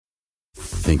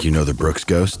Think you know the Brooks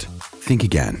Ghost? Think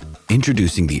again.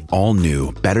 Introducing the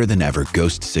all-new, better-than-ever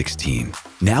Ghost 16.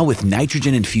 Now with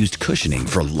nitrogen-infused cushioning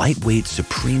for lightweight,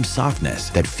 supreme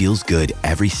softness that feels good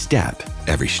every step,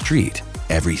 every street,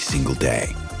 every single day.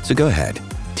 So go ahead,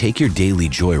 take your daily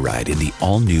joyride in the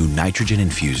all-new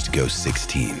nitrogen-infused Ghost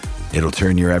 16. It'll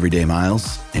turn your everyday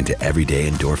miles into everyday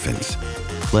endorphins.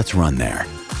 Let's run there.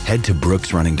 Head to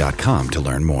brooksrunning.com to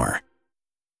learn more.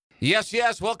 Yes,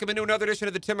 yes. Welcome into another edition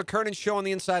of the Tim McKernan Show on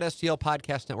the Inside STL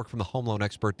Podcast Network from the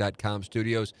HomeLoanExpert.com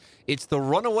studios. It's the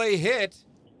runaway hit,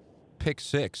 Pick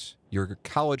Six, your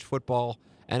college football,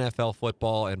 NFL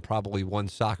football, and probably one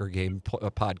soccer game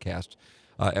podcast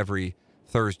every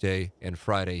Thursday and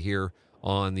Friday here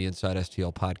on the Inside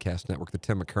STL Podcast Network, the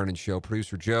Tim McKernan Show.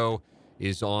 Producer Joe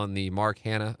is on the Mark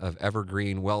Hanna of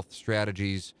Evergreen Wealth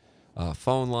Strategies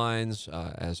phone lines,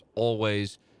 as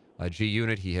always.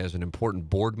 G-Unit, he has an important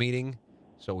board meeting,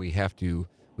 so we have to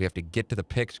get to the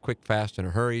picks quick, fast, in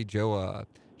a hurry. Joe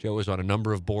is on a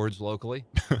number of boards locally.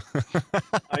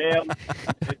 I am.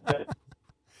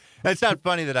 It's not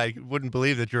funny that I wouldn't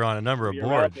believe that you're on a number of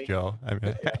boards, Joe. I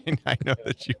mean, I know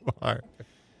that you are.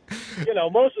 You know,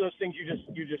 most of those things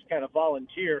you just kind of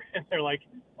volunteer, and they're like,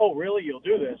 "Oh, really? You'll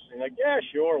do this?" And you're like, "Yeah,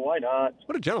 sure, why not?"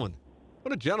 What a gentleman!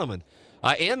 What a gentleman!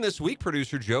 And this week,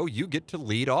 Producer Joe, you get to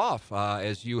lead off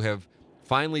as you have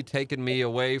finally taken me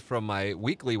away from my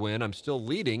weekly win. I'm still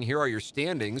leading. Here are your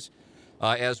standings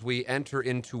as we enter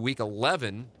into Week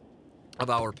 11 of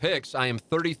our picks. I am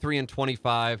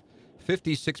 33-25,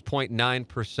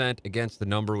 56.9% against the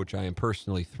number, which I am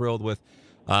personally thrilled with,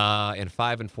 and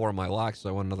 5-4 on my locks. So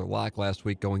I won another lock last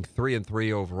week, going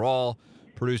 3-3 overall.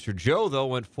 Producer Joe, though,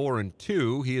 went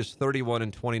 4-2. He is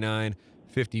 31-29.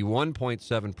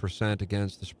 51.7%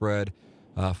 against the spread,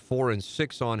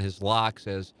 4-6 on his locks,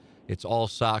 as it's all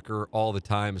soccer all the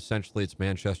time. Essentially, it's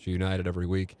Manchester United every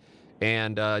week.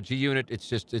 And G-Unit,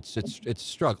 it's a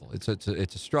struggle. It's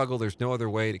a struggle. There's no other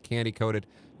way to candy coat it.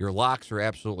 Your locks are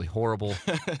absolutely horrible.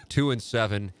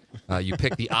 2-7. You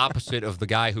pick the opposite of the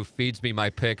guy who feeds me my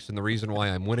picks, and the reason why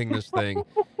I'm winning this thing.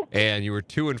 And you were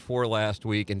 2-4 last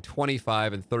week, and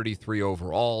 25-33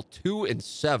 overall.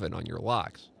 2-7 on your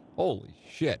locks. Holy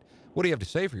shit. What do you have to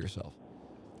say for yourself?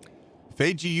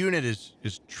 Fade G-Unit is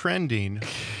trending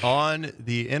on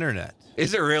the internet.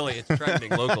 Is it really? It's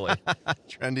trending locally.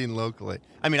 Trending locally.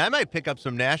 I mean, I might pick up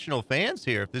some national fans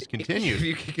here if this continues. If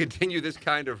you can continue this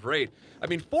kind of rate. I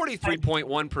mean,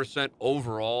 43.1%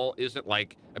 overall isn't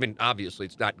like, I mean, obviously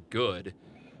it's not good,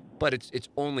 but it's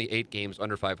only 8 games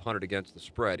under 500 against the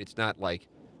spread. It's not like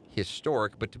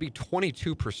historic, but to be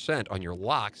 22% on your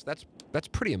locks, that's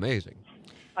pretty amazing.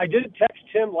 I did text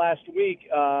Tim last week.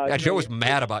 Joe was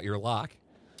mad about your lock.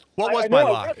 What was my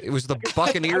lock? It was the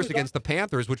Buccaneers against the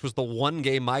Panthers, which was the one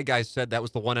game my guys said that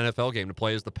was the one NFL game to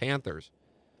play as the Panthers.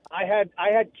 I had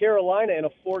Carolina in a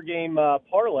 4-game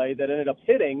parlay that ended up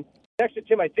hitting. Texted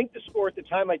Tim. I think the score at the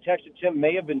time I texted Tim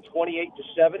may have been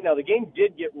 28-7. Now the game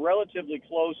did get relatively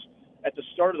close at the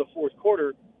start of the fourth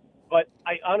quarter, but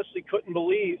I honestly couldn't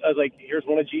believe. I was like, "Here's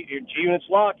one of G-Unit's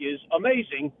lock is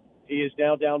amazing." He is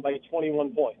now down by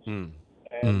 21 points. And,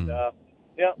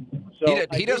 yeah. So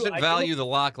he doesn't value the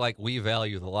lock like we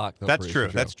value the lock, though. That's true.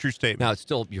 That's a true statement. Now,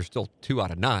 you're still 2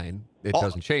 out of 9. It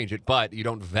doesn't change it, but you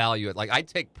don't value it. Like, I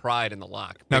take pride in the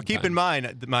lock. Now, keep in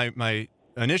mind, my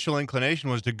initial inclination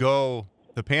was to go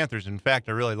the Panthers. In fact,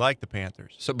 I really like the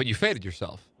Panthers. So, but you faded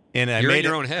yourself. And you're in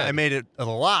your own head. I made it a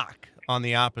lock on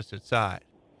the opposite side.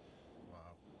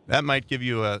 That might give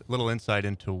you a little insight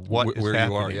into where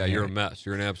you are. Yeah, you're a mess.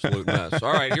 You're an absolute mess.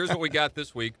 All right, here's what we got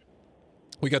this week.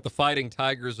 We got the Fighting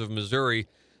Tigers of Missouri.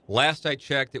 Last I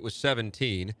checked, it was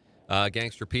 17.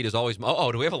 Gangster Pete is always.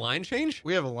 Oh, do we have a line change?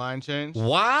 We have a line change.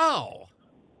 Wow.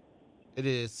 It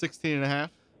is 16.5.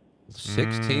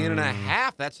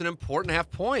 16.5. That's an important half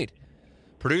point.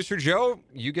 Producer Joe,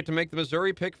 you get to make the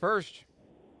Missouri pick first.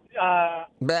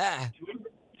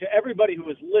 To everybody who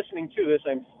is listening to this,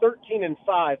 I'm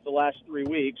 13-5 the last 3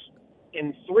 weeks,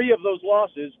 and 3 of those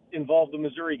losses involved the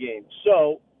Missouri game.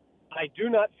 So I do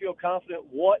not feel confident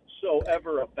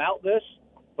whatsoever about this,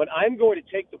 but I'm going to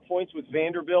take the points with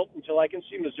Vanderbilt until I can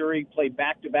see Missouri play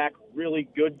back-to-back really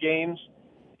good games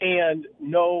and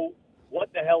know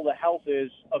what the hell the health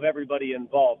is of everybody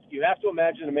involved. You have to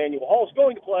imagine Emmanuel Hall is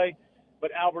going to play, but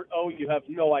Albert O, you have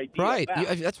no idea. Right.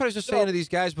 That's what I was just saying to these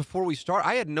guys before we start.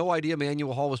 I had no idea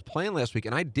Emmanuel Hall was playing last week,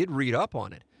 and I did read up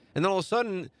on it. And then all of a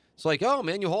sudden, it's like, oh,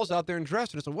 Emmanuel Hall's out there and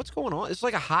dressed. And it's like, what's going on? It's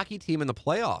like a hockey team in the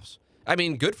playoffs. I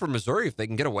mean, good for Missouri if they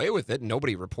can get away with it and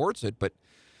nobody reports it. But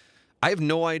I have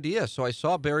no idea. So I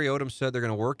saw Barry Odom said they're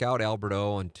going to work out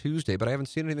Alberto on Tuesday, but I haven't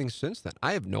seen anything since then.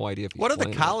 I have no idea if he's What are the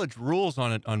playing. college rules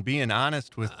on it, on being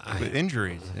honest with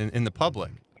injuries in the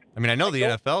public? I mean, I know the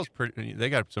NFL's they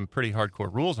got some pretty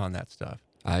hardcore rules on that stuff.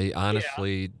 I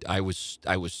honestly, I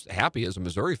was happy as a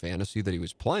Missouri fan to see that he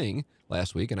was playing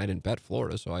last week, and I didn't bet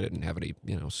Florida, so I didn't have any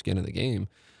skin in the game.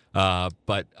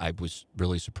 But I was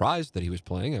really surprised that he was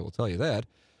playing. I will tell you that.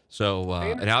 So,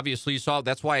 and obviously you saw,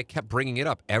 that's why I kept bringing it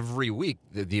up every week,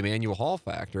 the Emmanuel Hall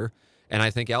factor. And I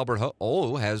think Albert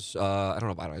O has, I don't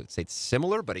know if I would say it's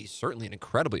similar, but he's certainly an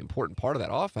incredibly important part of that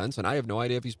offense, and I have no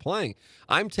idea if he's playing.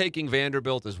 I'm taking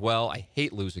Vanderbilt as well. I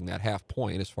hate losing that half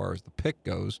point as far as the pick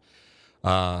goes.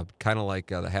 Kind of like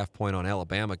the half point on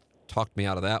Alabama talked me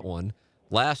out of that one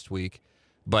last week.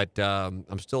 But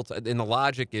I'm still, and the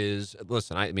logic is,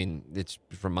 listen, I mean, it's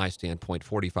from my standpoint,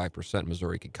 45%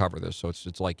 Missouri could cover this. So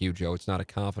it's like you, Joe. It's not a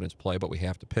confidence play, but we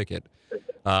have to pick it.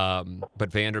 But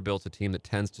Vanderbilt's a team that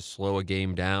tends to slow a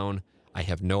game down. I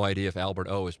have no idea if Albert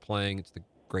O is playing. It's the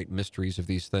great mysteries of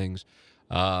these things.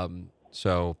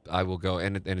 So I will go,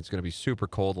 and it's going to be super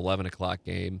cold, 11 o'clock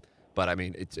game. But, I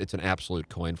mean, it's an absolute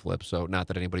coin flip. So not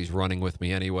that anybody's running with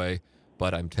me anyway.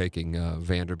 But I'm taking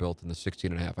Vanderbilt in the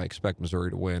 16.5. I expect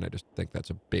Missouri to win. I just think that's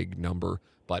a big number.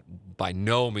 But by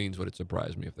no means would it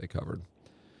surprise me if they covered.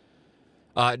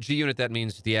 G-Unit, that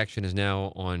means the action is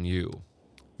now on you.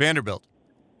 Vanderbilt.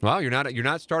 Well, you're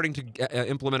not starting to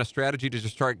implement a strategy to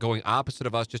just start going opposite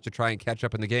of us just to try and catch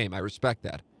up in the game. I respect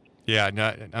that. Yeah,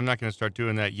 no, I'm not going to start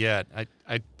doing that yet. I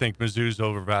think Mizzou's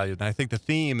overvalued. And I think the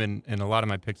theme in a lot of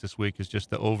my picks this week is just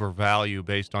the overvalue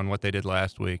based on what they did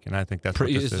last week. And I think that's what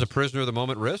this is. Is this a prisoner of the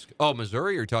moment risk? Oh,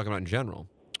 Missouri, or are you talking about in general?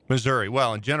 Missouri.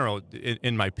 Well, in general,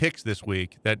 in my picks this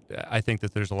week, that I think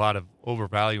that there's a lot of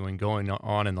overvaluing going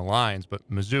on in the lines, but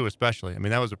Mizzou especially. I mean,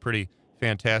 that was a pretty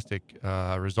fantastic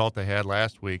result they had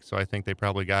last week. So I think they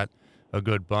probably got a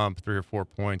good bump, 3 or 4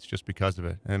 points just because of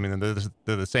it. I mean,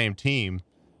 they're the same team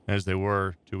as they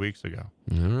were 2 weeks ago.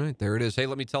 All right, there it is. Hey,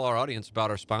 let me tell our audience about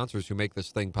our sponsors who make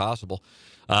this thing possible.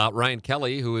 Ryan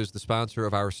Kelly, who is the sponsor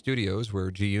of our studios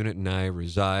where G-Unit and I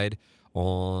reside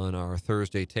on our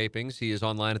Thursday tapings. He is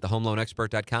online at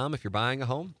thehomeloanexpert.com. If you're buying a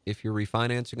home, if you're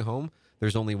refinancing a home,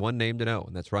 there's only one name to know,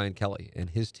 and that's Ryan Kelly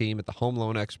and his team at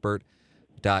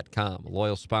thehomeloanexpert.com. A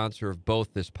loyal sponsor of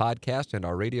both this podcast and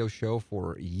our radio show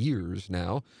for years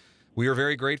now. We are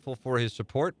very grateful for his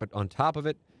support, but on top of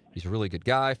it, he's a really good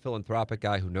guy, philanthropic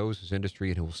guy who knows his industry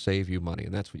and who will save you money,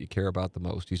 and that's what you care about the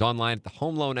most. He's online at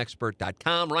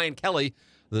thehomeloanexpert.com. Ryan Kelly,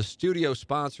 the studio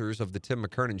sponsors of the Tim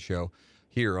McKernan Show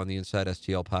here on the Inside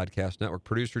STL Podcast Network.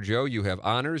 Producer Joe, you have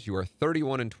honors. You are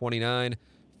 31-29,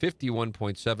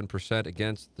 51.7%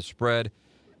 against the spread.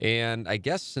 And I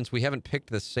guess since we haven't picked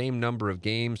the same number of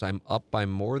games, I'm up by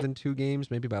more than 2 games,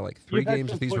 maybe by like 3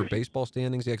 games if these were baseball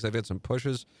standings. Yeah, because I've had some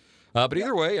pushes. But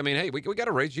either way, I mean, hey, we got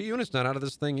to raise G-Unit's not out of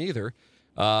this thing either.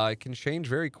 It can change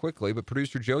very quickly. But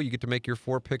Producer Joe, you get to make your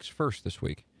 4 picks first this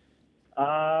week.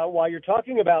 While you're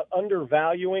talking about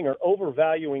undervaluing or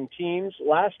overvaluing teams,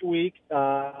 last week,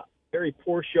 very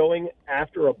poor showing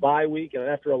after a bye week and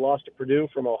after a loss to Purdue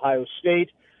from Ohio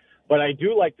State. But I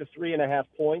do like the 3.5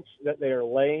 points that they are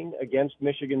laying against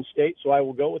Michigan State, so I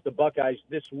will go with the Buckeyes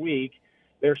this week.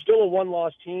 They're still a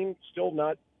one-loss team, still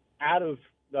not out of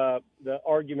the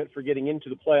argument for getting into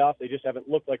the playoff. They just haven't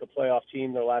looked like a playoff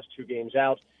team their last 2 games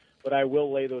out, but I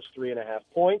will lay those 3.5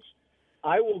 points.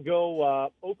 I will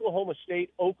go Oklahoma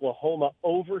State, Oklahoma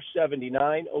over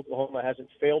 79. Oklahoma hasn't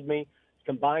failed me.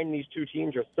 Combined, these 2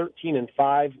 teams are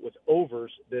 13-5 with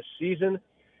overs this season.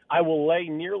 I will lay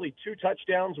nearly 2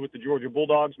 touchdowns with the Georgia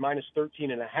Bulldogs, minus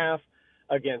 13.5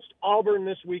 against Auburn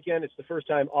this weekend. It's the first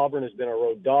time Auburn has been a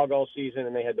road dog all season,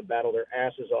 and they had to battle their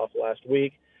asses off last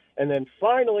week. And then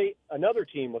finally, another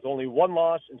team with only 1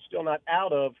 loss and still not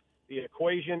out of the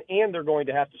equation, and they're going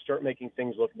to have to start making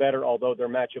things look better, although their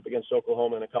matchup against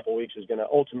Oklahoma in a couple weeks is going to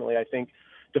ultimately, I think,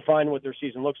 define what their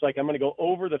season looks like. I'm going to go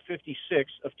over the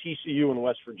 56 of TCU in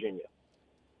West Virginia.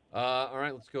 All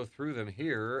right, let's go through them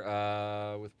here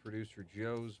with Producer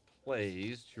Joe's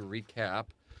plays to recap.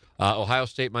 Ohio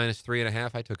State minus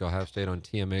 3.5. I took Ohio State on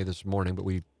TMA this morning, but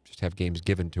we just have games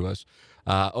given to us.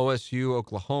 OSU,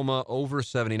 Oklahoma, over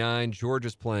 79.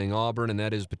 Georgia's playing Auburn, and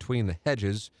that is between the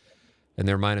hedges, and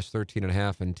they're minus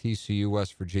 13.5. And TCU,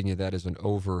 West Virginia, that is an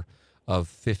over of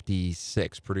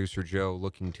 56. Producer Joe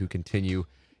looking to continue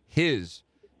his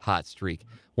hot streak.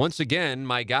 Once again,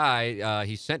 my guy,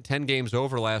 he sent 10 games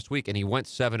over last week, and he went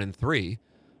 7-3.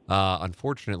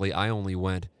 Unfortunately, I only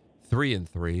went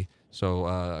 3-3. So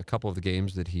a couple of the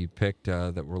games that he picked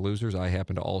that were losers, I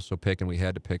happened to also pick, and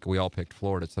we all picked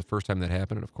Florida. It's the first time that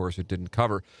happened, and of course it didn't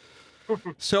cover.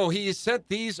 So he sent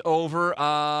these over.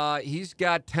 He's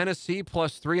got Tennessee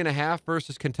plus 3.5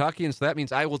 versus Kentucky, and so that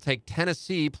means I will take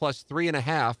Tennessee plus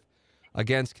 3.5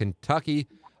 against Kentucky.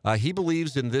 He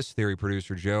believes in this theory,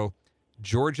 producer Joe.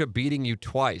 Georgia beating you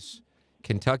twice.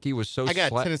 Kentucky was so I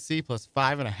got Tennessee plus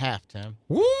 5.5, Tim.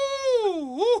 Woo!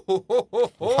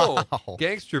 Wow.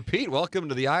 Gangster Pete, welcome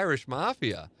to the Irish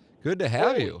Mafia. Good to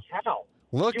have Holy you. cow.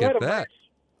 Look You had at a that. mix.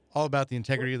 All about the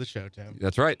integrity of the show, Tim.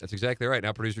 That's right. That's exactly right.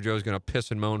 Now producer Joe is going to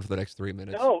piss and moan for the next 3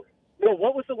 minutes. No,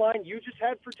 what was the line you just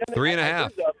had for Tennessee?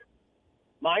 3.5.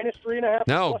 Minus 3.5?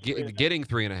 No, Plus 3.5? getting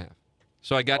 3.5.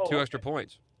 So I got Oh, two okay. extra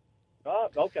points.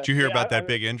 Okay. Did you hear Yeah, about that I-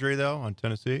 big injury though on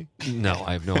Tennessee? No,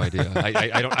 I have no idea.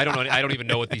 I don't know. I don't even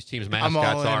know what these teams' I'm all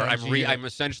mascots in are. on G. I'm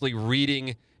essentially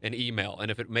reading an email, and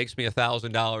if it makes me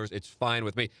 $1,000, it's fine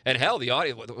with me. And hell, the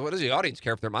audience. What does the audience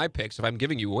care if they're my picks? If I'm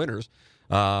giving you winners,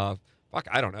 fuck,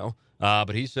 I don't know.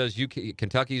 But he says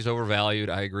Kentucky's overvalued.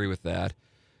 I agree with that.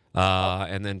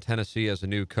 And then Tennessee as a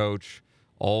new coach.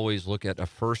 Always look at a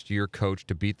first-year coach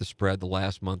to beat the spread the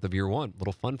last month of year one.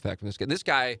 Little fun fact from this guy. This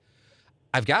guy,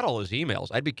 I've got all his emails.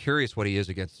 I'd be curious what he is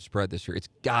against the spread this year. It's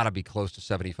got to be close to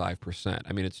 75%.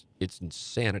 I mean, it's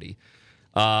insanity.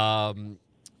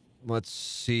 Let's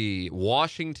see.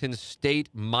 Washington State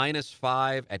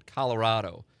 -5 at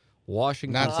Colorado.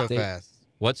 Washington Not so State. fast.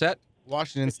 What's that?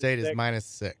 Washington State is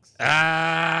 -6.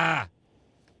 Ah!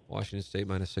 Washington State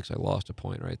 -6. I lost a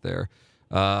point right there.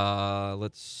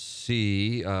 Let's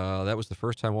see. That was the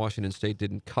first time Washington State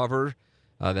didn't cover.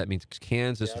 That means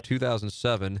Kansas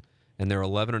 2007, and they're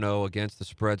 11-0 against the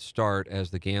spread start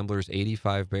as the Gamblers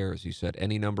 85 Bears. You said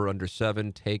any number under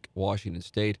 7, take Washington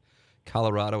State.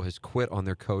 Colorado has quit on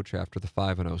their coach after the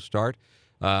 5-0 start.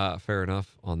 Fair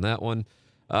enough on that one.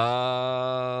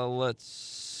 Let's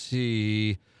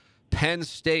see. Penn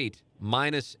State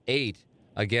 -8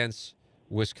 against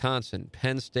Wisconsin.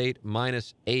 Penn State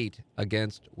 -8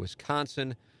 against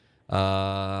Wisconsin.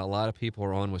 A lot of people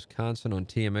are on Wisconsin on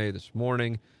TMA this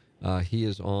morning. He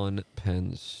is on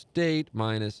Penn State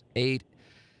 -8.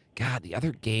 God, the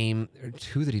other game, there are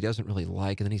two that he doesn't really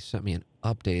like, and then he sent me an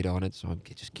update on it, so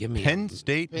just give me Penn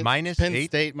State Penn -8.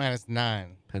 State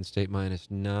 -9. Penn State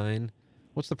 -9.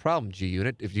 What's the problem,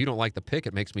 G-Unit? If you don't like the pick,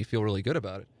 it makes me feel really good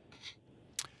about it.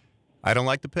 I don't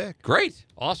like the pick. Great.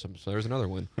 Awesome. So there's another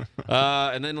one.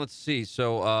 And then let's see.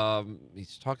 So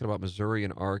he's talking about Missouri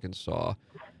and Arkansas.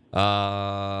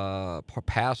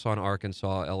 Pass on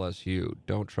Arkansas, LSU.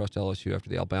 Don't trust LSU after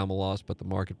the Alabama loss, but the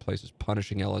marketplace is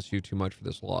punishing LSU too much for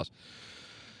this loss.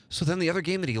 So then the other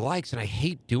game that he likes, and I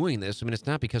hate doing this. I mean, it's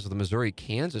not because of the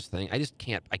Missouri-Kansas thing. I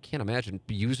can't imagine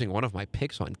using one of my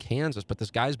picks on Kansas, but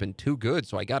this guy's been too good,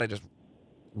 so I got to just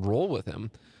roll with him.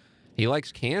 He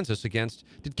likes Kansas against.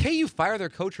 Did KU fire their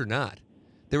coach or not?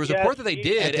 There was a report that they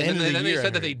did, and then they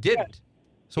said that they didn't.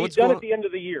 So he's what's done going at the end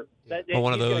of the year. one of he's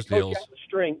gonna those coach deals. out the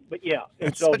string, but yeah, and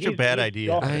It's so such a he's- bad he's idea.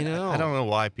 gone. I know. I don't know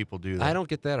why people do that. I don't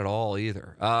get that at all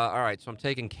either. All right, so I'm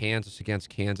taking Kansas against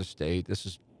Kansas State. This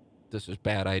is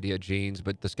bad idea, Jeans.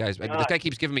 But this guy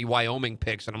keeps giving me Wyoming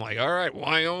picks, and I'm like, all right,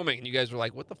 Wyoming. And you guys are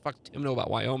like, what the fuck does Tim know about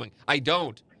Wyoming? I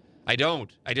don't. I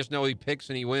just know he picks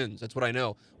and he wins. That's what I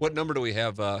know. What number do we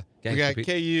have? We Gangster got Pete?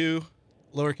 KU,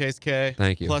 lowercase k.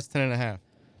 Thank you. Plus 10.5.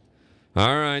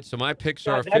 All right, so my picks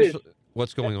are God, that is- official.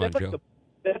 What's going on, That's like Joe?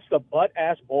 That's the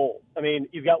butt-ass bowl. I mean,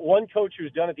 you've got one coach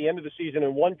who's done at the end of the season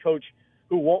and one coach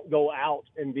who won't go out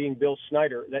and being Bill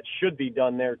Snyder. That should be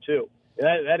done there, too.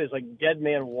 That is like dead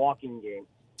man walking game.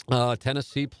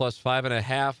 Tennessee plus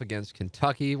 5.5 against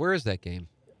Kentucky. Where is that game?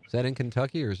 Is that in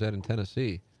Kentucky or is that in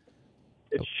Tennessee?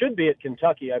 It should be at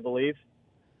Kentucky, I believe.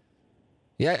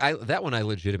 Yeah, that one I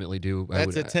legitimately do.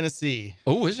 That's at Tennessee.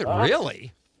 Oh, is it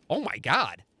really? Oh my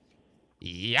God!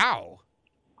 Yow!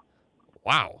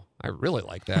 Wow, I really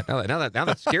like that. Now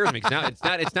that scares me. 'Cause now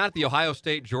it's not the Ohio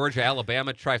State, Georgia,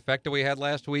 Alabama trifecta we had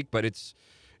last week, but it's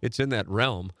in that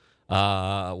realm.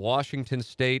 Washington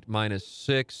State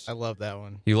 -6. I love that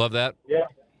one. You love that? Yeah,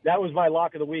 that was my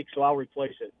lock of the week, so I'll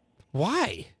replace it.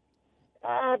 Why?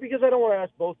 Because I don't want to us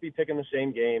both be picking the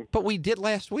same game. But we did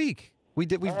last week. We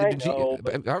did. I know,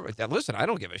 Listen, I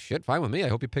don't give a shit. Fine with me. I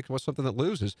hope you picked something that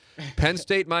loses. Penn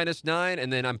State -9,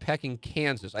 and then I'm picking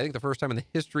Kansas. I think the first time in the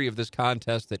history of this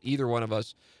contest that either one of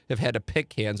us have had to pick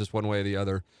Kansas one way or the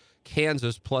other.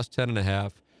 Kansas plus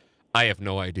 10.5. I have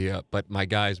no idea, but my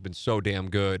guy's been so damn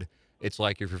good. It's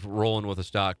like if you're rolling with a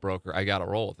stockbroker, I got to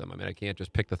roll with them. I mean, I can't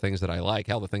just pick the things that I like.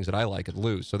 Hell, the things that I like could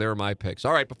lose. So there are my picks.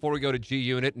 All right, before we go to G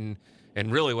Unit, and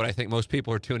really what I think most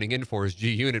people are tuning in for is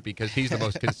G Unit because he's the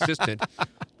most consistent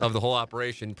of the whole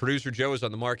operation. Producer Joe is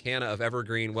on the Mark Hanna of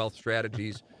Evergreen Wealth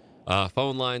Strategies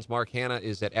phone lines. Mark Hanna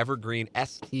is at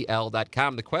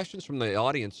evergreenstl.com. The questions from the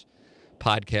audience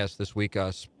podcast this week.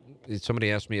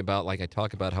 Somebody asked me about, like, I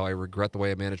talk about how I regret the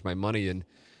way I managed my money in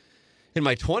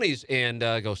my 20s, and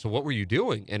go, so what were you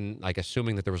doing? And like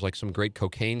assuming that there was like some great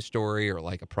cocaine story or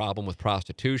like a problem with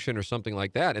prostitution or something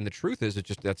like that. And the truth is,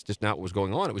 that's just not what was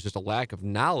going on. It was just a lack of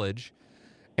knowledge.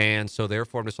 And so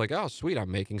therefore I'm just like, oh, sweet,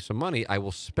 I'm making some money. I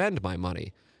will spend my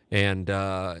money. And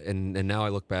now I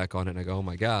look back on it and I go, oh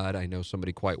my God, I know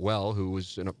somebody quite well who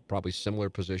was in a probably similar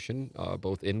position,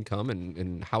 both income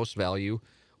and house value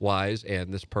wise.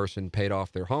 And this person paid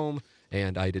off their home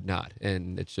and I did not.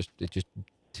 And it just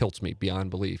tilts me beyond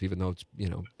belief, even though it's,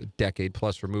 a decade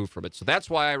plus removed from it. So that's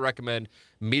why I recommend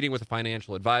meeting with a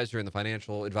financial advisor. And the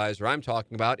financial advisor I'm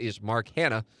talking about is Mark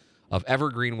Hanna of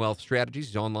Evergreen Wealth Strategies.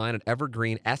 He's online at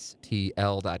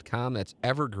evergreenstl.com. That's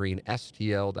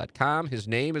evergreenstl.com. His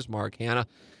name is Mark Hanna.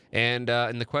 And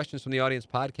in the Questions from the Audience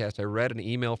podcast, I read an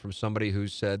email from somebody who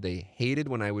said they hated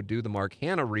when I would do the Mark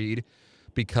Hanna read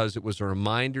because it was a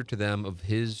reminder to them of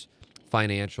his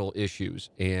financial issues.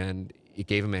 And it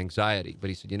gave him anxiety. But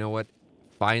he said, you know what?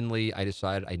 Finally, I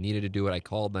decided I needed to do it. I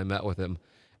called and I met with him,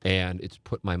 and it's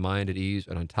put my mind at ease.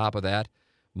 And on top of that,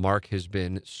 Mark has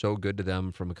been so good to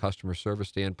them from a customer service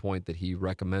standpoint that he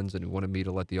recommends it and wanted me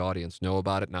to let the audience know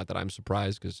about it. Not that I'm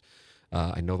surprised, because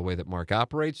I know the way that Mark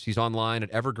operates. He's online at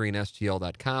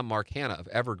evergreenstl.com. Mark Hanna of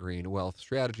Evergreen Wealth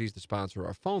Strategies, the sponsor of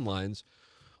our phone lines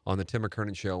on the Tim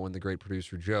McKernan Show, when the great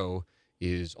producer Joe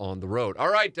is on the road.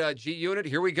 All right, G Unit,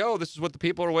 here we go. This is what the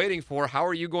people are waiting for. How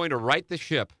are you going to right the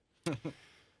ship?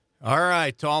 All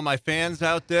right, to all my fans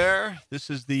out there, this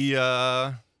is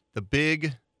the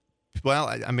big. Well,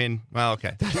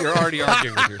 okay. You're already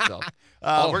arguing with yourself.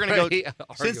 We're going to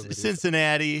go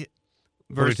Cincinnati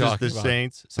versus the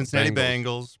Saints. Cincinnati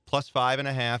Bengals +5.5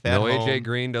 at no home. A.J.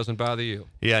 Green doesn't bother you.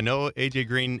 Yeah, no A.J.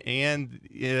 Green, and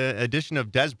addition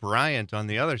of Des Bryant on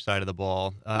the other side of the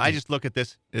ball. I just look at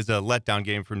this as a letdown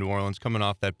game for New Orleans, coming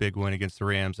off that big win against the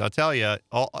Rams. I'll tell you,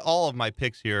 all of my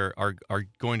picks here are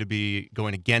going to be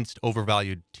going against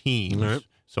overvalued teams. Right.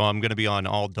 So I'm going to be on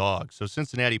all dogs. So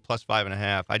Cincinnati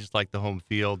 +5.5. I just like the home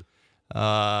field.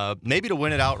 Maybe to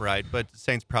win it outright, but the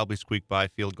Saints probably squeak by,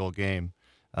 field goal game.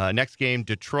 Next game,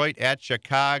 Detroit at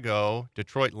Chicago.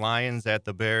 Detroit Lions at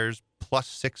the Bears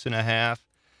 +6.5.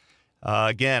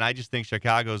 Again, I just think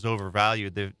Chicago's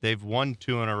overvalued. They've won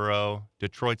 2 in a row.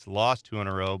 Detroit's lost 2 in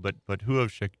a row. But who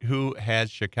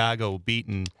has Chicago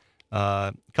beaten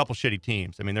a couple shitty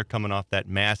teams? I mean, they're coming off that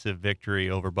massive victory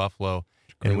over Buffalo.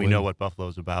 And we know what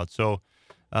Buffalo's about. So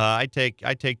I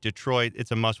take Detroit.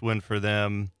 It's a must-win for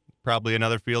them. Probably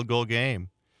another field goal game.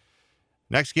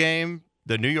 Next game,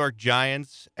 the New York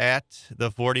Giants at the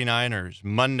 49ers.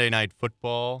 Monday Night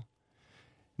Football.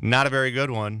 Not a very good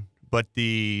one, but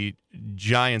the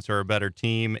Giants are a better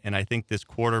team, and I think this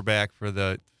quarterback for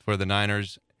the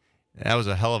Niners, that was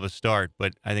a hell of a start,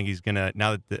 but I think he's going to,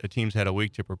 now that the team's had a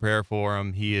week to prepare for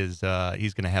him, he's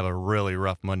going to have a really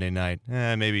rough Monday night.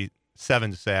 Maybe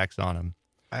 7 sacks on him.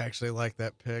 I actually like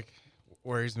that pick.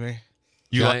 Worries me.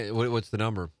 What's the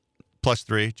number?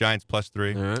 +3. Giants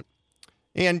 +3. All right.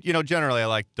 And generally I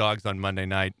like dogs on Monday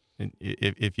night.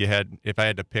 If I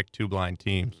had to pick 2 blind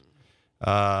teams.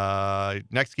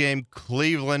 Next game,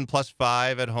 Cleveland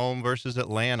 +5 at home versus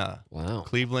Atlanta. Wow.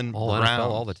 Cleveland all Browns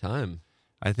NFL all the time.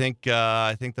 I think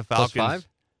the Falcons. +5?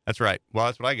 That's right. Well,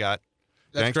 that's what I got.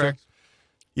 That's correct.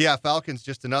 Yeah, Falcons,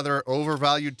 just another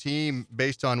overvalued team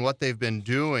based on what they've been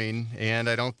doing, and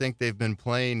I don't think they've been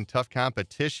playing tough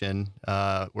competition,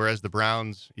 whereas the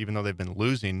Browns, even though they've been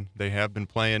losing, they have been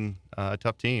playing a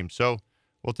tough team. So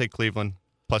we'll take Cleveland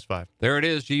 +5. There it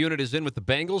is. G-Unit is in with the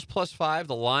Bengals +5,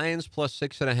 the Lions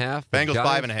 +6.5. Bengals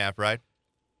 5.5, right?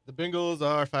 The Bengals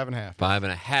are 5.5.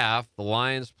 5.5. The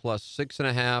Lions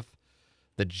 +6.5.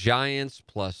 The Giants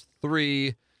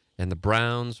 +3. And the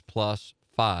Browns +5.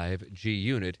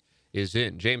 G-Unit is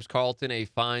in. James Carlton, a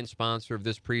fine sponsor of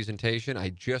this presentation. I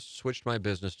just switched my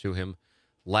business to him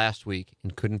last week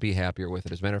and couldn't be happier with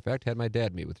it. As a matter of fact, had my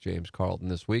dad meet with James Carlton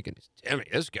this week, and he said, Timmy,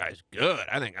 this guy's good.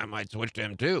 I think I might switch to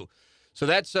him too. So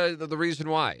that's the reason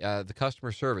why. The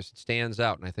customer service, it stands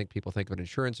out. And I think people think of an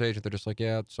insurance agent. They're just like,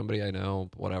 yeah, somebody I know,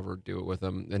 whatever, do it with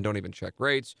them. And don't even check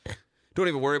rates. Don't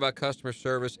even worry about customer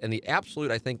service. And the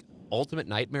absolute, I think, ultimate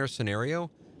nightmare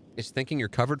scenario is thinking you're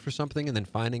covered for something and then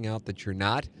finding out that you're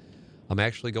not. I'm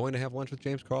actually going to have lunch with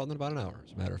James Carlton in about an hour,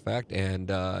 as a matter of fact. And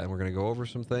we're going to go over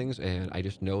some things. And I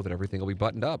just know that everything will be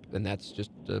buttoned up. And that's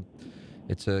just...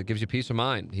 It gives you peace of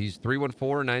mind. He's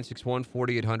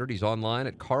 314-961-4800. He's online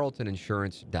at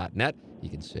carltoninsurance.net. He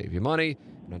can save you money.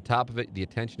 And on top of it, the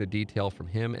attention to detail from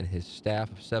him and his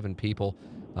staff of 7 people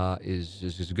is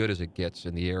as good as it gets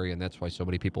in the area, and that's why so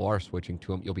many people are switching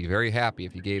to him. You'll be very happy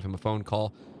if you gave him a phone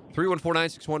call.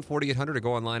 314-961-4800 or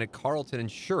go online at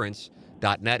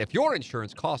carltoninsurance.net. If your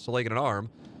insurance costs a leg and an arm,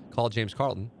 call James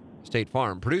Carlton, State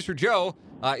Farm. Producer Joe,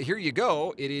 here you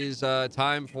go. It is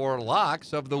time for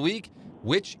locks of the week.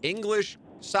 Which English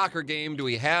soccer game do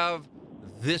we have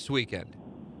this weekend?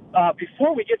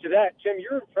 Before we get to that, Tim,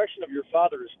 your impression of your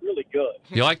father is really good.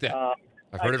 You like that?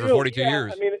 I've heard it for do, 42 yeah.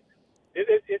 years. I mean,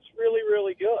 it's really,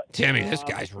 really good. Timmy, this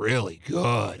guy's really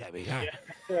good. I mean, yeah.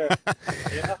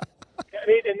 Yeah. I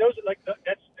mean, and those are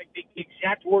that's the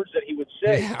exact words that he would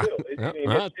say too.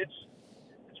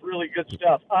 It's really good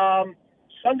stuff.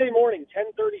 Sunday morning,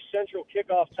 10:30 Central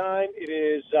kickoff time. It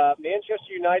is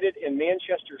Manchester United and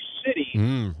Manchester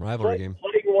City rivalry game.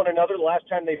 Playing one another. The last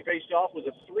time they faced off was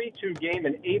a 3-2 game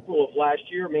in April of last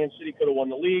year. Man City could have won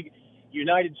the league.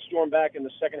 United stormed back in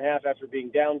the second half after being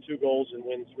down 2 goals and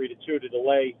win 3-2 to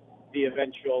delay the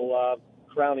eventual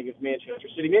crowning of Manchester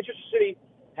City. Manchester City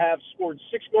have scored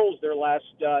 6 goals their last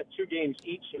 2 games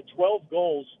each, so 12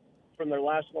 goals from their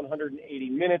last 180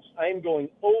 minutes. I am going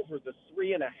over the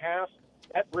 3.5.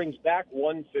 That brings back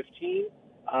 115.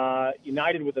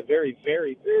 United with a very,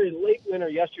 very, very late winner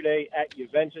yesterday at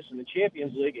Juventus in the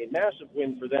Champions League, a massive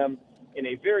win for them in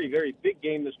a very, very big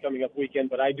game this coming up weekend.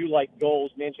 But I do like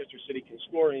goals. Manchester City can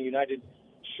score, and United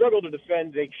struggle to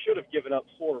defend. They should have given up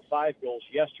 4 or 5 goals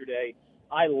yesterday.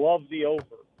 I love the over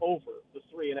the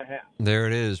 3.5. There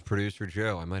it is, Producer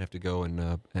Joe. I might have to go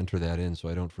and enter that in so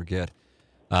I don't forget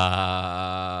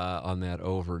on that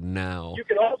over now. You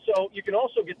can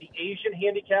also get the Asian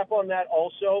handicap on that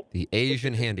also. The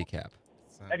Asian handicap.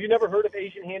 Have you never heard of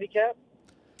Asian handicap?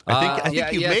 I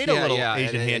think you made a little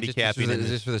Asian handicap.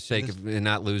 Just for the sake of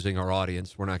not losing our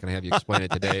audience, we're not going to have you explain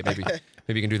it today. Maybe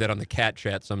you can do that on the cat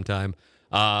chat sometime.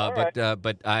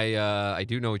 But I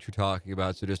do know what you're talking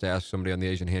about, so just ask somebody on the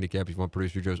Asian handicap if you want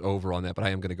Producer Joe's over on that. But I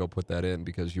am going to go put that in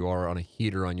because you are on a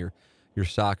heater on your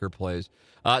soccer plays.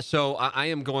 So I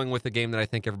am going with the game that I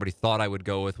think everybody thought I would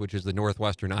go with, which is the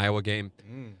Northwestern Iowa game.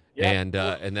 Yeah. And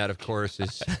that, of course,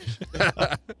 is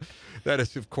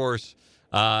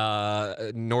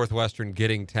Northwestern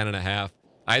getting 10.5.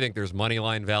 I think there's money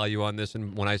line value on this,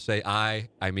 and when I say I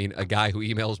mean a guy who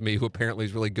emails me who apparently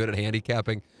is really good at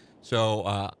handicapping.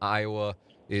 So Iowa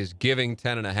is giving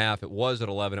 10.5. It was at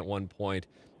 11 at one point,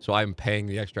 so I'm paying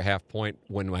the extra half point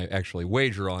when I actually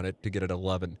wager on it to get it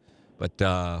 11. But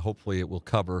hopefully it will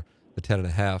cover the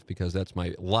 10.5 because that's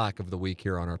my lock of the week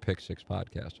here on our Pick 6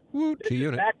 podcast. Woo,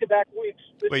 G-Unit. Back-to-back weeks.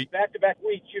 Back-to-back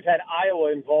weeks, you've had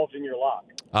Iowa involved in your lock.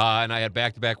 And I had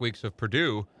back-to-back weeks of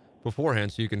Purdue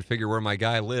beforehand, so you can figure where my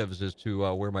guy lives as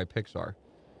to where my picks are.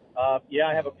 Yeah,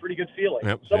 I have a pretty good feeling.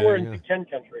 Yep, Somewhere in Big Ten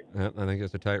country. Yep, I think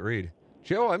that's a tight read.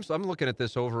 Joe, I'm looking at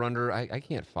this over-under. I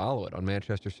can't follow it on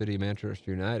Manchester City, Manchester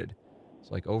United.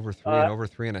 It's like over 3 and over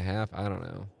 3.5. I don't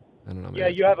know. Yeah,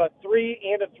 you have a 3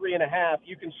 and a 3.5.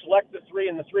 You can select the 3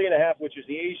 and the 3.5, which is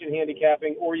the Asian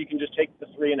handicapping, or you can just take the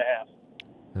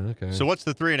 3.5. Okay. So what's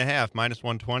the 3.5 minus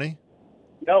 120?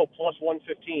 No, plus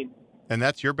 115. And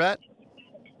that's your bet?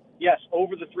 Yes,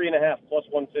 over the 3.5 plus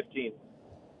 115.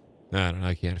 I don't know.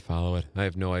 I can't follow it. I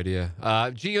have no idea.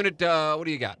 G-Unit, what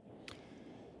do you got?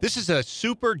 This is a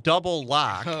super double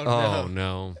lock. Oh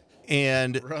no.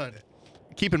 And Run.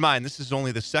 Keep in mind, this is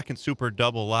only the second super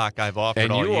double lock I've offered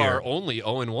and all year. And you are only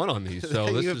 0-1 on these,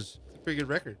 so this is a pretty good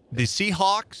record. The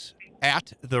Seahawks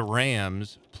at the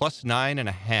Rams plus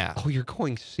 9.5. Oh, you're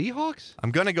going Seahawks?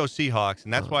 I'm going to go Seahawks,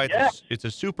 and that's why it's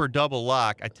a super double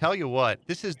lock. I tell you what,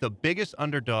 this is the biggest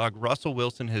underdog Russell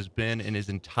Wilson has been in his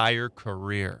entire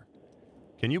career.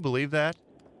 Can you believe that?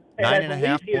 And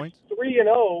 9.5 points. He is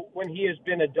 3-0 when he has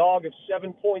been a dog of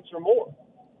 7 points or more.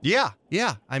 Yeah.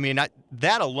 I mean,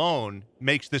 that alone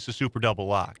makes this a super double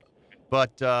lock.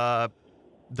 But the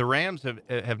Rams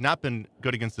have not been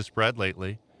good against the spread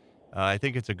lately. I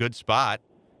think it's a good spot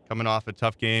coming off a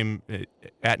tough game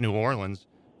at New Orleans.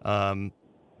 And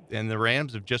the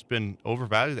Rams have just been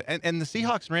overvalued. And the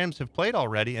Seahawks and Rams have played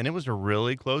already, and it was a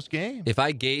really close game. If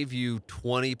I gave you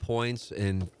 20 points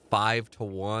and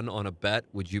 5-1 on a bet,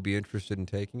 would you be interested in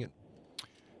taking it?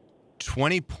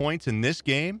 20 points in this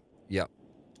game? Yep.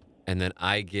 And then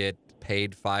I get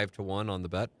paid 5-1 on the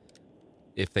bet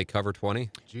if they cover 20.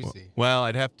 Juicy. Well,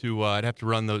 I'd have to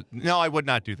run those. No, I would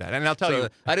not do that. And I'll tell you,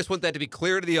 I just want that to be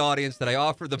clear to the audience that I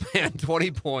offered the man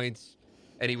 20 points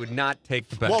and he would not take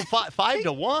the bet. Well,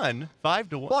 5-1.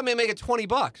 5-1. Well, I may make it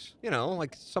 $20.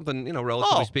 Like something,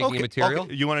 relatively speaking, immaterial.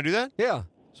 Okay. You want to do that? Yeah.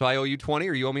 So I owe you 20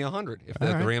 or you owe me 100 if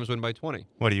the Rams win by 20.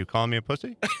 What, are you calling me a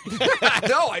pussy?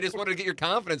 No, I just wanted to get your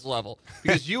confidence level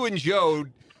because you and Joe.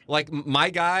 Like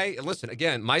my guy, listen,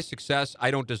 again, my success, I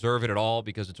don't deserve it at all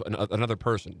because it's another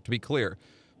person, to be clear.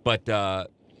 But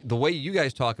the way you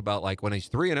guys talk about, like, when he's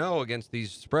 3-0 against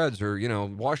these spreads, or,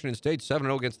 Washington State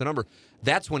 7-0 against the number,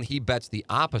 that's when he bets the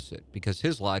opposite, because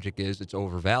his logic is it's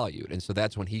overvalued. And so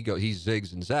that's when he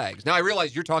zigs and zags. Now, I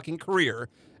realize you're talking career,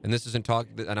 and this isn't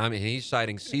and he's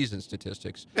citing season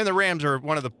statistics. And the Rams are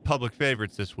one of the public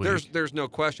favorites this week. There's no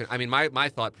question. I mean, my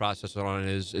thought process on it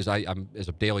is I'm as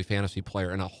a daily fantasy player,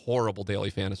 and a horrible daily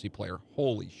fantasy player.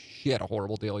 Holy shit, a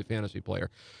horrible daily fantasy player.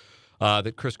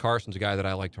 That Chris Carson's a guy that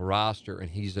I like to roster,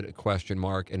 and he's at a question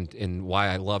mark. And why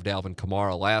I loved Alvin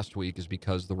Kamara last week is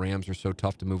because the Rams are so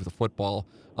tough to move the football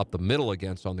up the middle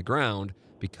against on the ground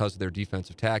because of their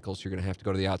defensive tackles. You're going to have to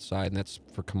go to the outside, and that's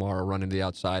for Kamara running to the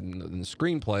outside in the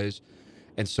screen plays.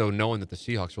 And so knowing that the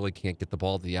Seahawks really can't get the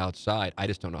ball to the outside, I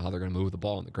just don't know how they're going to move the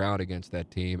ball on the ground against that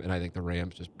team, and I think the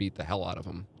Rams just beat the hell out of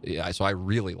them. Yeah, so I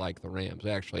really like the Rams,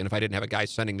 actually. And if I didn't have a guy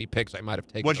sending me picks, I might have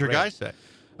taken What'd the your guy Rams. say?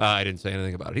 I didn't say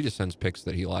anything about it. He just sends picks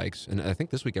that he likes. And I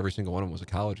think this week every single one of them was a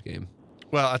college game.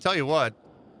 Well, I'll tell you what.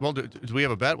 Well, do we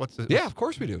have a bet? Yeah, of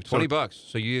course we do. $20.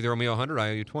 So you either owe me 100, I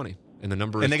owe you 20. And the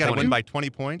number is 20. And they got to win by 20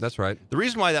 points? That's right. The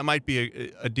reason why that might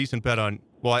be a decent bet on,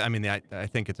 well, I mean, I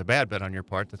think it's a bad bet on your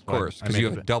part. That's why. Of course, because you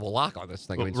have a double lock on this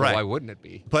thing. Well, I mean, so right. why wouldn't it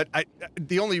be? But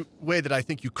the only way that I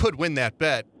think you could win that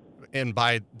bet and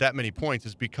by that many points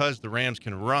is because the Rams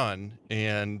can run,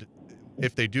 and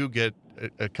if they do get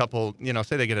a couple,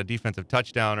 say they get a defensive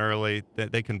touchdown early,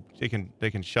 that they can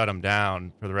shut them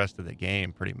down for the rest of the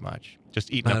game, pretty much.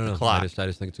 Just eating up the clock. I just think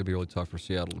it's going to be really tough for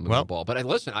Seattle to move the ball. But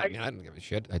listen, I don't give a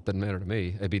shit. It doesn't matter to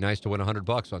me. It'd be nice to win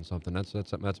 $100 on something.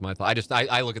 That's my thought.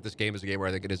 I look at this game as a game where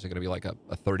I think it is going to be like a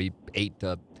 38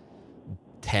 to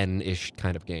 10-ish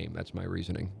kind of game. That's my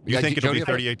reasoning. You think it'll be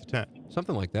 38 to 10?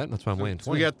 Something like that. That's why I'm weighing 20.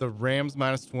 So we got the Rams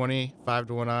minus 20,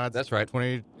 5-1 odds. That's right.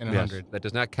 20 and 100. That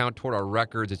does not count toward our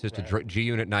records. It's just a G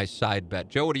Unit nice side bet.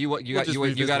 Joe, what do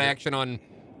you got action on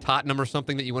Tottenham or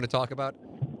something that you want to talk about?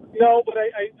 No, but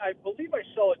I believe I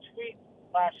saw a tweet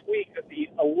last week that the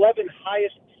 11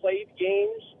 highest played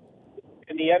games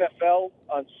in the NFL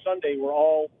on Sunday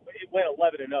it went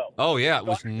 11-0. Oh, yeah, it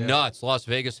was nuts. Las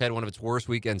Vegas had one of its worst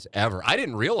weekends ever. I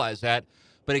didn't realize that.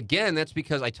 But again, that's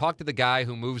because I talked to the guy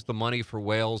who moves the money for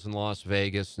Wales in Las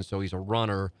Vegas, and so he's a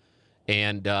runner.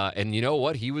 And you know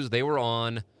what? They were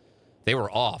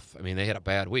off. I mean, they had a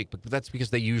bad week, but that's because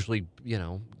they usually,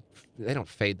 they don't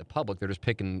fade the public. They're just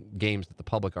picking games that the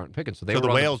public aren't picking. So the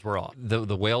Whales were off.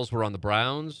 The Whales were on the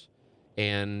Browns,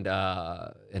 and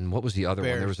what was the other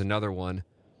one? There was another one.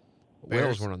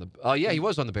 Whales weren't on the. Oh yeah, he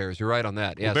was on the Bears. You're right on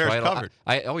that. Yeah, Bears covered.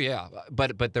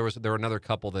 But there were another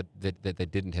couple that they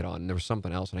didn't hit on. And there was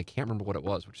something else, and I can't remember what it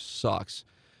was, which sucks.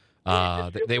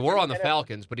 They were on the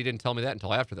Falcons, but he didn't tell me that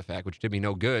until after the fact, which did me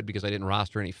no good because I didn't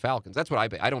roster any Falcons. That's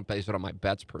what I don't base it on my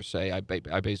bets per se. I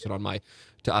base it on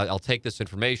I'll take this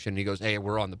information. And he goes, hey,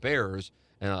 we're on the Bears.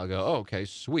 And I'll go, oh, okay,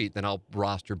 sweet. Then I'll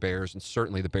roster Bears, and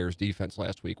certainly the Bears defense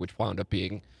last week, which wound up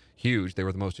being huge. They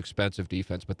were the most expensive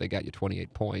defense, but they got you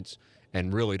 28 points.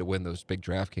 And really, to win those big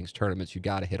DraftKings tournaments, you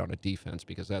got to hit on a defense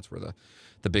because that's where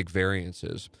the big variance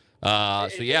is. You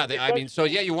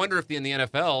wonder if in the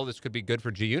NFL this could be good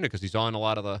for G Unit because he's on a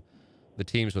lot of the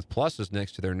teams with pluses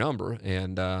next to their number,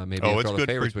 and maybe it's the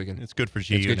favorites we can. It's good for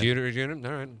G Unit. It's good Unit.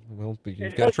 All right. Well,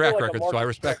 you've got a track record, so I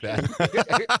respect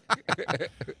that.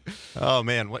 Oh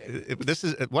man, what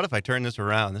if I turn this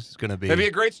around? This is going to be. It'd be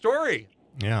a great story.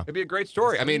 Yeah, it'd be a great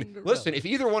story. I mean, listen, if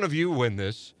either one of you win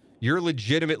this, you're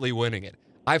legitimately winning it.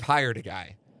 I've hired a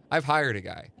guy. I've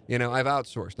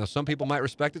outsourced. Now, some people might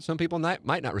respect it. Some people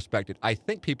might not respect it. I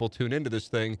think people tune into this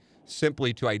thing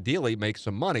simply to ideally make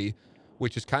some money,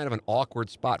 which is kind of an awkward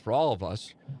spot for all of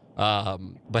us.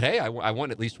 But hey, I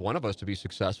want at least one of us to be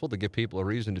successful to give people a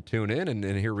reason to tune in. And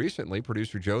here recently,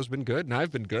 producer Joe's been good, and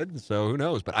I've been good. So who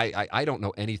knows? But I don't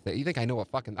know anything. You think I know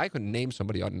I couldn't name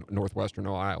somebody on Northwestern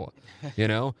Iowa,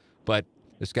 But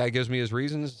this guy gives me his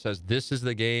reasons. Says this is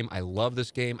the game. I love this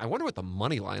game. I wonder what the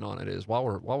money line on it is while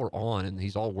we're on, and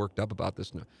he's all worked up about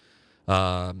this.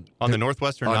 On the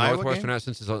Northwestern Iowa game?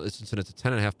 Since it's a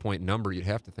 10.5 point number, you'd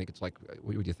have to think it's like,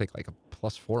 what would you think, like a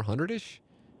plus 400-ish?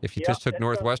 If you just took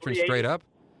Northwestern straight up,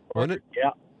 wouldn't it?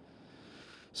 Yeah.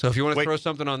 So if you want to throw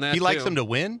something on that, he likes them to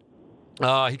win?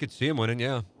 He could see him winning,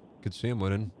 yeah. Could see him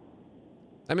winning.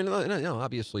 I mean,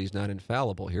 obviously he's not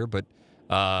infallible here, but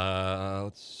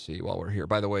let's see while we're here.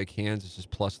 By the way, Kansas is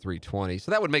plus 320.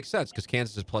 So that would make sense because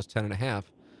Kansas is plus 10.5.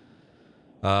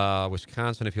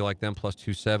 Wisconsin, if you like them, plus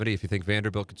 270. If you think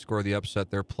Vanderbilt could score the upset,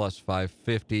 they're plus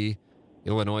 550.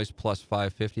 Illinois plus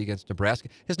 550 against Nebraska.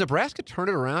 Has Nebraska turned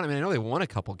it around? I mean, I know they won a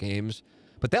couple games,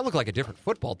 but that looked like a different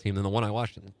football team than the one I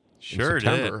watched Sure in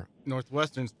September.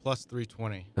 Northwestern's plus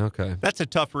 320. Okay. That's a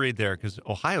tough read there because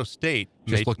Ohio State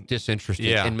Just looked disinterested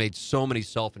Yeah. and made so many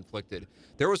self-inflicted.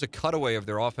 There was a cutaway of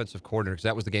their offensive coordinator, because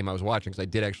that was the game I was watching, because I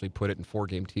did actually put it in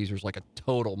 4-game teasers, like a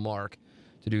total mark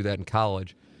to do that in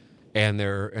college. And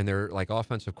their like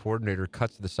offensive coordinator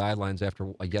cuts to the sidelines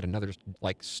after yet another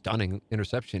like stunning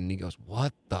interception, and he goes,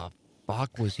 "What the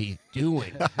fuck was he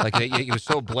doing?" Like it was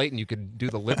so blatant you could do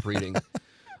the lip reading.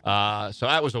 So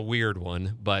that was a weird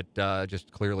one, but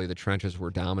just clearly the trenches were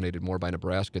dominated more by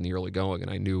Nebraska in the early going, and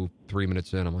I knew 3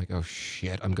 minutes in, I'm like, oh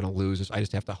shit, I'm gonna lose this. I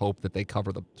just have to hope that they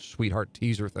cover the sweetheart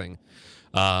teaser thing.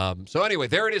 So anyway,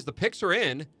 there it is. The picks are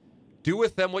in. Do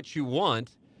with them what you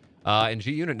want. And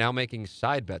G Unit now making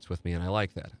side bets with me, and I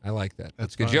like that.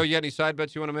 That's good. fine. Joe, you got any side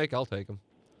bets you want to make? I'll take them.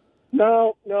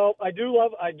 No, I do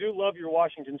love your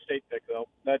Washington State pick though.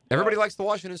 That Everybody likes the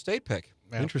Washington State pick.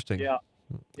 Yeah. Interesting. Yeah.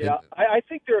 Yeah, I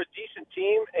think they're a decent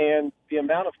team, and the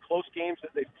amount of close games that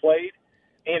they've played,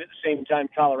 and at the same time,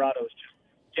 Colorado is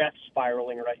just death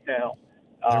spiraling right now.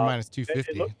 They're minus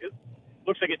 250. It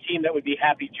looks like a team that would be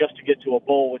happy just to get to a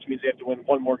bowl, which means they have to win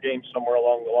one more game somewhere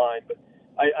along the line. But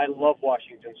I love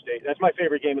Washington State. That's my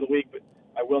favorite game of the week, but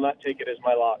I will not take it as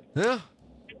my lock. Yeah.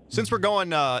 Since we're going,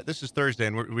 this is Thursday,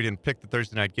 and we didn't pick the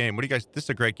Thursday night game. What do you guys? This is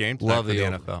a great game tonight Love for the the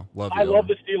over. NFL. I love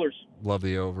the Steelers. Love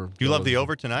the over. You love the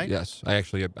over tonight? Yes. I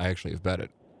actually have bet it.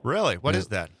 Really? What Yeah. is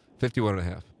that?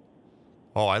 51.5.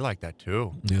 Oh, I like that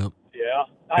too. Yep. Yeah,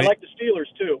 I like the Steelers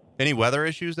too. Any weather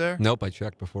issues there? Nope. I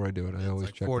checked before I do it. I always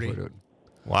like check 40. before I do it.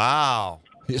 Wow.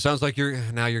 It sounds like you're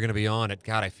going to be on it.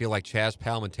 God, I feel like Chaz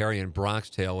Palminteri in Bronx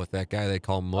Tale with that guy they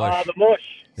call Mush. The mush.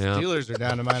 Yeah. Steelers are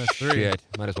down to minus 3. Shit.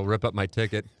 Might as well rip up my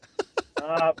ticket.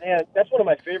 Man, that's one of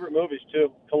my favorite movies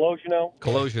too. Colosimo.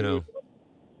 Colosimo.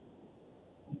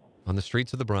 On the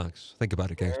streets of the Bronx. Think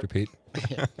about it, Gangster Pete.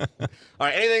 All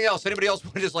right, anything else? Anybody else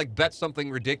want to just like bet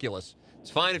something ridiculous? It's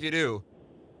fine if you do.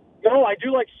 No, I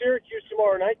do like Syracuse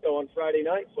tomorrow night though on Friday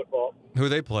night football. Who are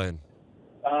they playing?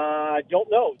 I don't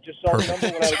know. Just saw the number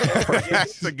when I was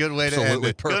That's a good way to end Absolutely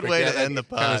it. perfect. Good way Yeah, to end the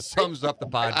Kind pod. of sums up the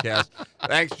podcast.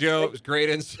 Thanks, Joe. It was great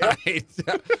insight.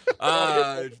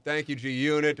 Thank you, G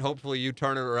Unit. Hopefully you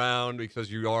turn it around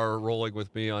because you are rolling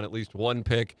with me on at least one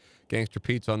pick. Gangster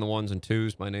Pete's on the 1s and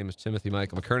 2s. My name is Timothy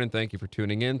Michael McKernan. Thank you for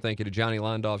tuning in. Thank you to Johnny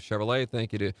Londoff Chevrolet.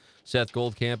 Thank you to Seth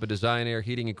Goldcamp of Design Air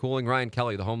Heating and Cooling. Ryan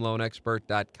Kelly, the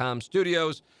HomeLoanExpert.com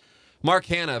studios. Mark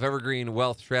Hanna of Evergreen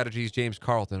Wealth Strategies, James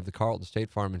Carlton of the Carlton State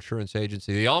Farm Insurance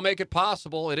Agency. They all make it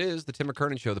possible. It is the Tim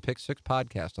McKernan Show, the Pick 6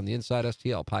 podcast on the Inside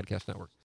STL Podcast Network.